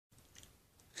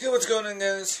Hey, what's going on,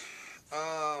 guys?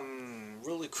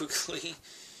 Really quickly,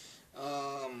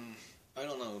 I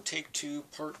don't know, take two,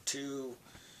 part two,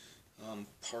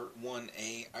 part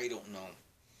 1A, I don't know.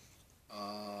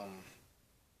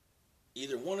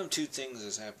 Either one of two things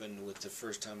has happened with the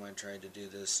first time I tried to do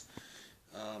this,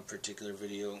 particular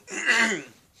video.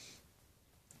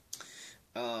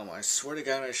 I swear to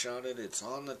God I shot it, it's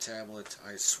on the tablet,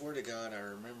 I swear to God I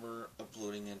remember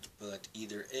uploading it, but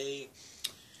either A,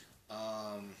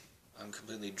 I'm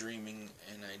completely dreaming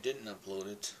and I didn't upload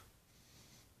it,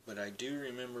 but I do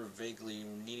remember vaguely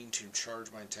needing to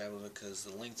charge my tablet because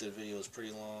the length of the video is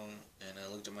pretty long, and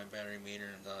I looked at my battery meter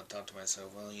and thought to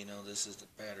myself, well, you know, the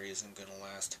battery isn't going to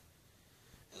last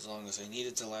as long as I need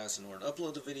it to last in order to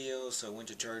upload the video, so I went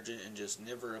to charge it and just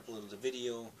never uploaded the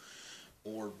video.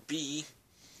 Or B,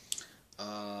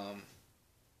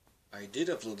 I did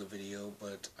upload the video,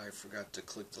 but I forgot to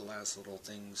click the last little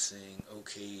thing saying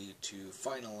OK to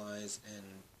finalize, and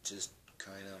just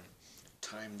kind of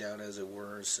timed out, as it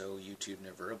were, so YouTube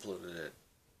never uploaded it.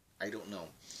 I don't know.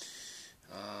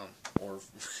 Or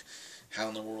how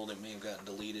in the world it may have gotten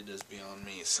deleted is beyond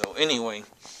me. So anyway,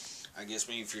 I guess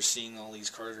maybe if you're seeing all these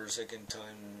cards for a second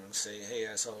time and say, hey,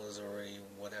 I saw this already,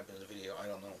 what happened to the video? I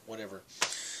don't know. Whatever.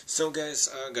 So guys,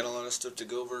 got a lot of stuff to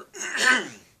go over.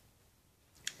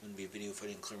 Wouldn't be a video if I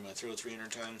didn't clear my throat 300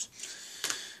 times.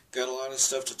 Got a lot of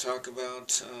stuff to talk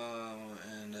about,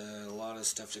 and a lot of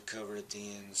stuff to cover at the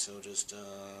end, so just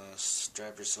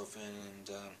strap yourself in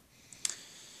and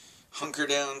hunker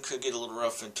down. Could get a little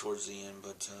rough towards the end,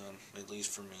 but at least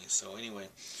for me. So anyway,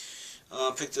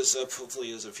 pick this up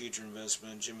hopefully as a future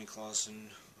investment. Jimmy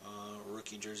Clausen,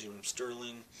 rookie jersey from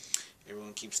Sterling.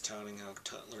 Everyone keeps touting how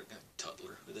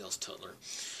who the hell's Tutler?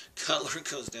 Cutler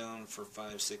goes down for 4,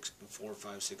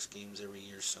 5, 6 games every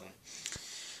year, so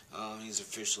he's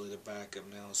officially the backup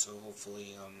now, so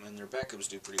hopefully, and their backups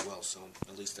do pretty well, so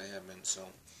at least they have been, so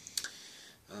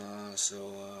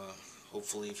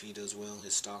hopefully if he does well,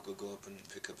 his stock will go up and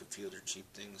pick up a few other cheap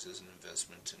things as an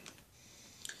investment, and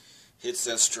hits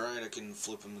that stride, I can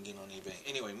flip him again on eBay.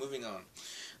 Anyway, moving on.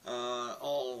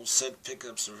 All set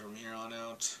pickups are from here on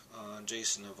out.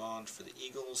 Jason Avant for the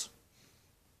Eagles.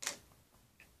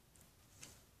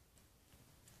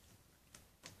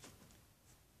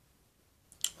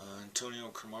 Antonio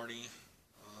Cromartie.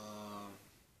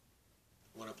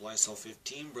 What up, Lysol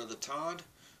 15? Brother Todd.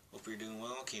 Hope you're doing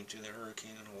well. Came through the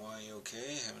hurricane in Hawaii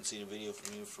okay. Haven't seen a video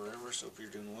from you forever, so hope you're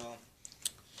doing well.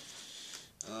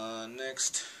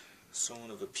 Next,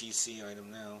 somewhat of a PC item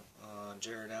now.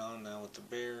 Jared Allen now with the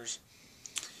Bears.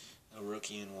 A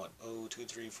rookie in what, 2,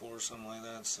 3, 4, something like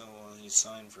that. So he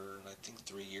signed for, I think,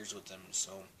 3 years with them.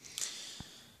 So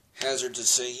hazard to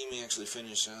say he may actually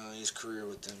finish his career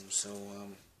with them. So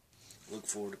look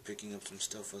forward to picking up some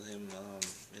stuff with him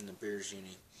in the Bears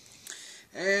uni.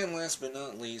 And last but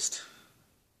not least,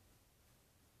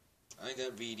 I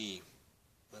got VD.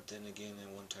 But then again, at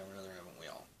one time or another, haven't we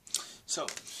all? So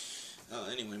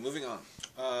anyway, moving on.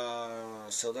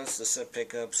 So that's the set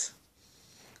pickups.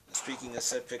 Speaking of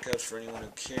set pickups, for anyone who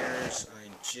cares, I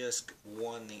just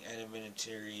won the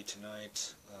Adventure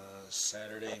tonight,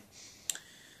 Saturday.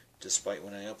 Despite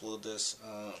when I upload this,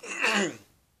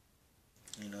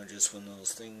 you know, just one of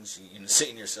those things you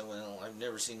say to yourself, well, I've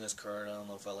never seen this card, I don't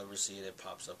know if I'll ever see it. It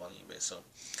pops up on eBay. So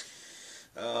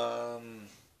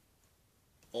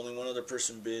only one other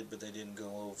person bid, but they didn't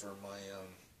go over my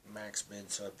max bid,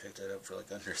 so I picked it up for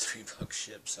like under $3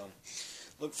 ship. So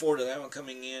look forward to that one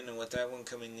coming in, and with that one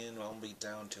coming in, I'll be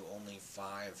down to only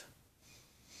 5.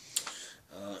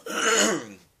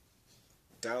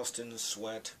 Douston,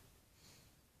 Sweat,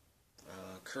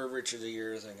 Curvature of the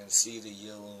Earth. I can see the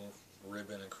yellow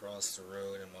ribbon across the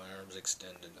road and my arms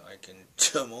extended. I can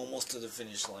jump almost to the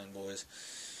finish line, boys.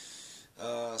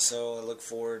 So I look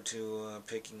forward to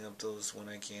picking up those when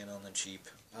I can on the cheap.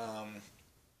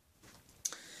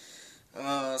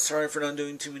 Sorry for not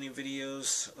doing too many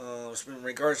videos. In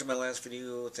regards to my last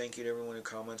video, thank you to everyone who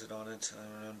commented on it.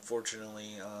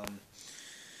 Unfortunately,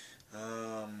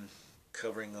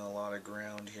 covering a lot of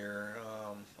ground here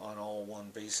on all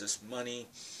one basis. Money.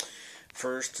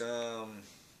 First,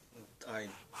 I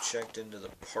checked into the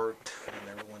part, and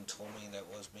everyone told me that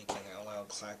was making a loud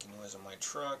clacking noise on my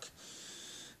truck.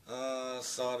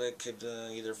 Thought it could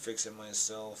either fix it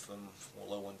myself, and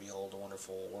lo and behold, a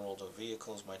wonderful world of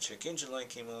vehicles. My check engine light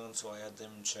came on, so I had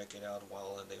them check it out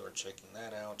while they were checking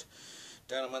that out.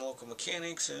 Down at my local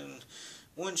mechanics, and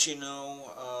once you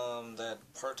know that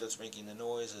part that's making the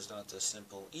noise is not the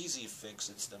simple, easy fix,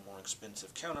 it's the more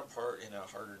expensive counterpart in a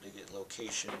harder to get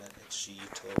location, and she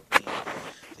told me,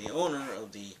 the owner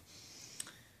of the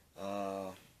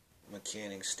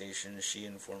mechanic station. She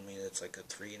informed me that it's like a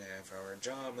 3.5-hour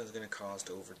job. It's going to cost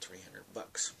over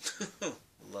 $300.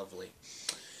 Lovely.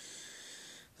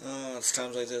 It's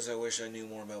times like this I wish I knew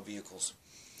more about vehicles.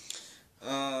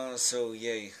 So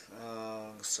yay.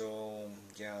 So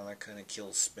yeah, that kind of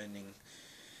kills spending.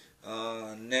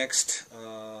 Next,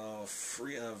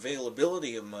 free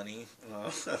availability of money.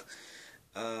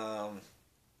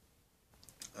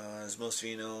 As most of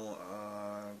you know,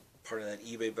 part of that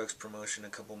eBay Bucks promotion a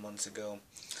couple months ago,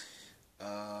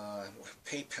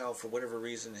 PayPal, for whatever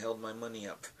reason, held my money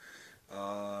up.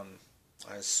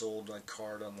 I sold my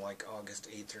card on like August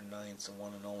 8th or 9th, the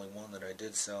one and only one that I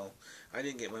did sell. I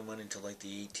didn't get my money until like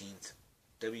the 18th.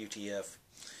 WTF.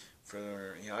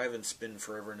 For, you know, I haven't been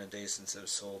forever and a day since I've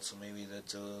sold, so maybe that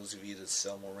those of you that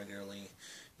sell more regularly,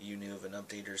 you knew of an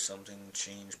update or something,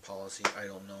 change policy, I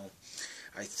don't know.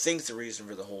 I think the reason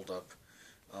for the holdup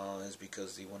is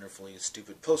because the wonderfully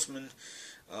stupid postman,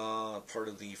 part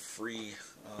of the free,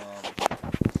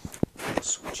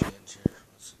 switch hands here,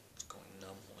 it's going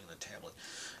numb holding the tablet,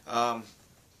 and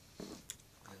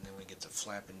then we get the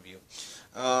flapping view.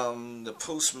 The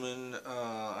postman,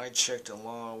 I checked a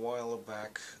while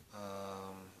back,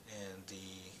 and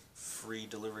the free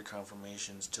delivery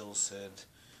confirmation still said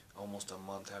almost a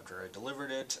month after I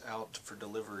delivered it, out for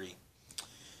delivery.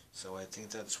 So I think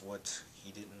that's what,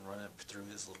 he didn't run it through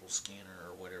his little scanner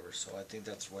or whatever, so I think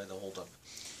that's why the holdup.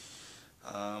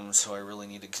 So I really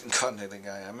need to contact the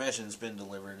guy. I imagine it's been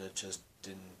delivered, it just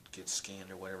didn't get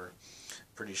scanned or whatever.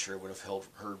 Pretty sure would have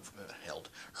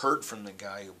heard from the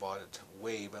guy who bought it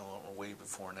way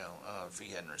before now, if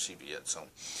he hadn't received it yet. So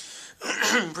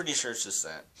pretty sure it's just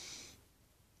that.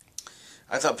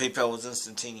 I thought PayPal was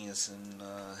instantaneous and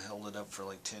held it up for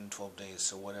like 10-12 days,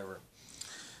 so whatever.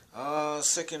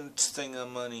 Second thing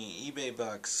on money, eBay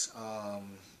Bucks.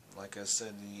 Like I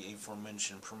said, the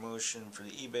aforementioned promotion for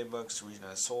the eBay Bucks, the reason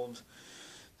I sold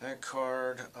that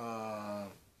card,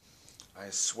 I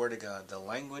swear to God, the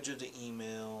language of the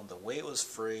email, the way it was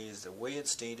phrased, the way it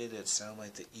stated, it sounded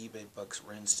like the eBay Bucks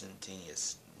were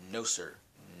instantaneous. No, sir.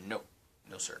 No.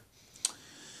 No, sir.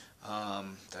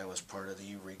 That was part of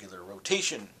the regular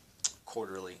rotation,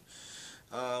 quarterly,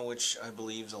 which I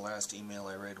believe the last email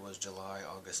I read was July,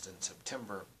 August, and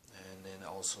September, and then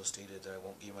also stated that I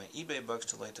won't get my eBay Bucks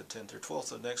till like the 10th or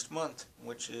 12th of next month,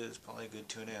 which is probably a good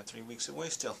 2.5-3 weeks away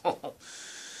still.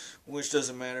 Which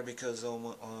doesn't matter because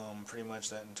pretty much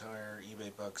that entire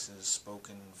eBay Bucks is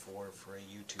spoken for a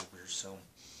YouTuber. So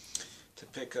to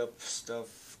pick up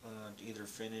stuff, either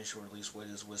finish or at least wet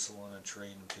his whistle on a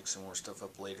trade and pick some more stuff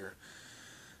up later,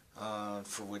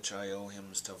 for which I owe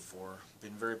him stuff for.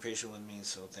 Been very patient with me,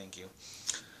 so thank you.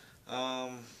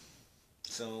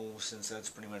 So since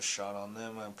that's pretty much shot on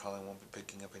them, I probably won't be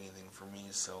picking up anything for me.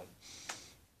 So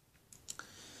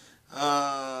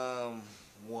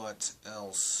what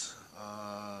else?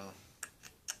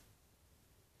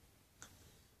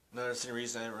 Another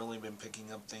reason I haven't really been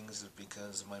picking up things is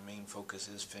because my main focus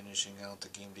is finishing out the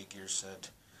Game Day Gear set.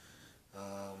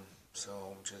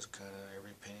 So just kind of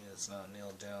every penny that's not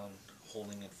nailed down,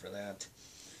 holding it for that.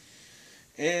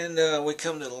 And we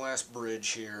come to the last bridge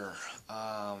here.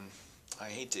 I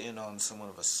hate to end on somewhat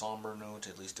of a somber note,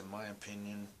 at least in my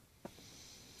opinion,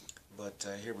 but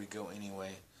here we go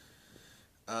anyway.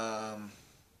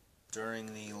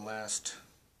 During the last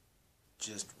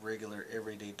just regular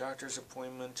everyday doctor's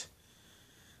appointment,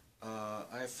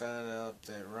 I found out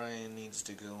that Ryan needs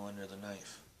to go under the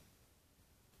knife.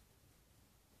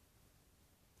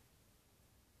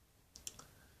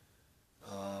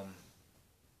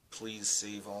 Please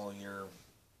save all your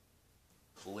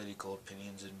political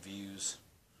opinions and views,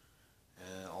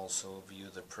 and also view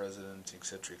the president,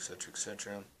 etc., etc.,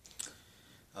 etc.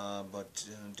 But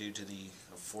due to the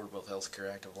Affordable Health Care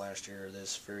Act of last year,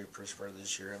 this very first part of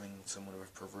this year, having somewhat of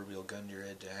a proverbial gun to your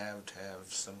head to have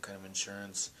some kind of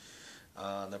insurance.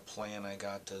 The plan I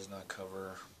got does not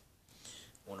cover,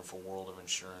 wonderful world of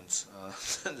insurance,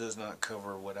 does not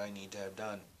cover what I need to have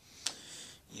done.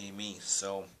 Yay me.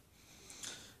 So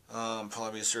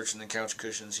probably be searching the couch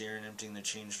cushions here and emptying the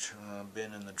change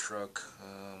bin in the truck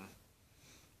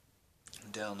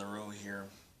down the row here.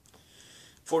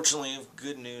 Fortunately,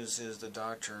 good news is the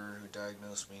doctor who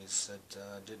diagnosed me said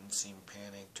didn't seem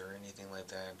panicked or anything like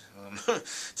that.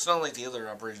 It's not like the other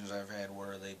operations I've had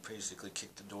where they basically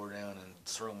kick the door down and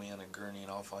throw me on a gurney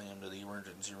and I'll fly into the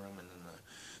emergency room and then the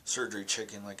surgery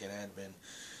check-in like it had been.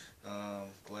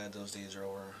 Glad those days are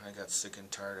over. I got sick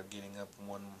and tired of getting up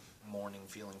one morning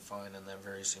feeling fine, and that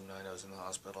very same night I was in the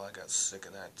hospital, I got sick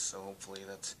of that. So hopefully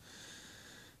that's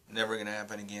never going to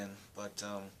happen again. But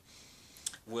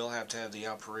we'll have to have the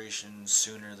operation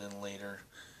sooner than later.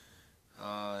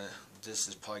 this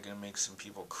is probably going to make some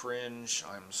people cringe.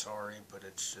 I'm sorry, but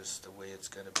it's just the way it's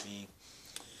going to be.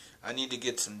 I need to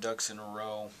get some ducks in a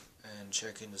row and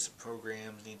check into some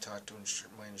programs. Need to talk to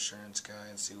my insurance guy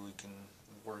and see what we can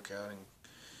work out and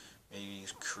maybe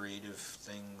creative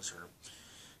things, or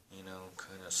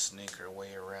kind of snake our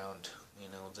way around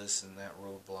this and that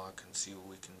roadblock and see what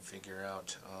we can figure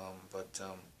out.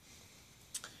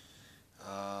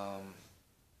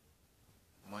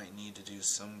 Might need to do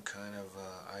some kind of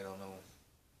I don't know.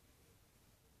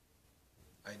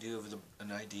 I do have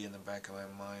an idea in the back of my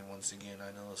mind. Once again,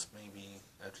 I know this maybe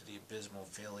after the abysmal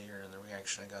failure and the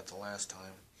reaction I got the last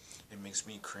time, it makes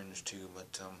me cringe too,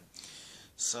 but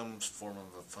some form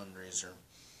of a fundraiser,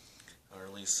 or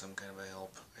at least some kind of a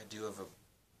help. I do have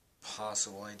a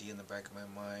possible idea in the back of my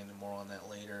mind, more on that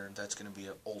later. That's going to be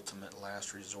an ultimate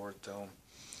last resort though,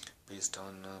 based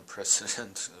on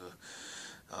precedent.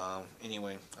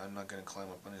 Anyway, I'm not going to climb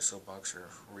up on a soapbox or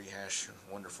rehash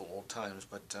wonderful old times,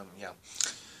 but yeah.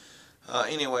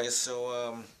 Anyway,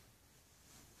 so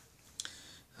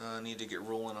I need to get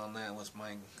rolling on that with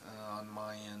on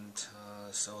my end.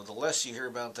 So the less you hear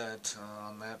about that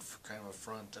on that kind of a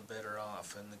front, the better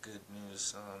off. And the good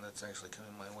news that's actually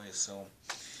coming my way. So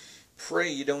pray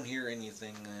you don't hear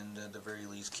anything, and at the very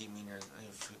least, keep me in your.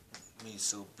 If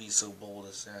be so bold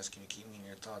as to ask you to keep me in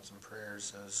your thoughts and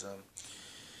prayers as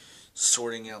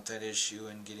sorting out that issue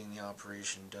and getting the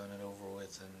operation done and over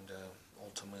with, and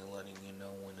ultimately letting you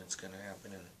know when it's going to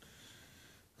happen, and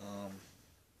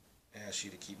ask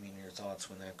you to keep me in your thoughts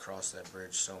when that cross that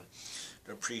bridge. So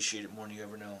I appreciate it more than you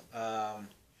ever know.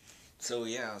 So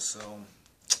yeah,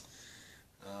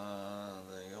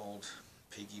 the old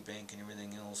piggy bank and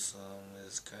everything else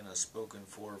is kind of spoken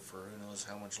for who knows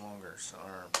how much longer,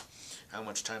 or how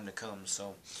much time to come.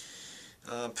 So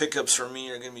pickups for me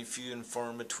are going to be few and far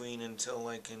in between until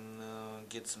I can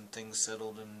get some things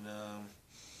settled and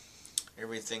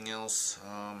everything else.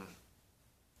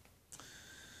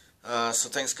 So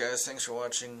thanks guys, thanks for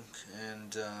watching,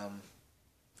 and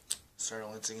sorry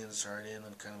once again, sorry to end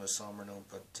on kind of a somber note,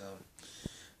 but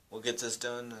we'll get this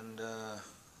done, and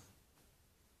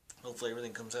hopefully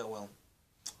everything comes out well.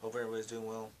 Hope everybody's doing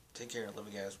well. Take care, love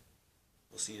you guys.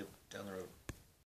 We'll see you down the road.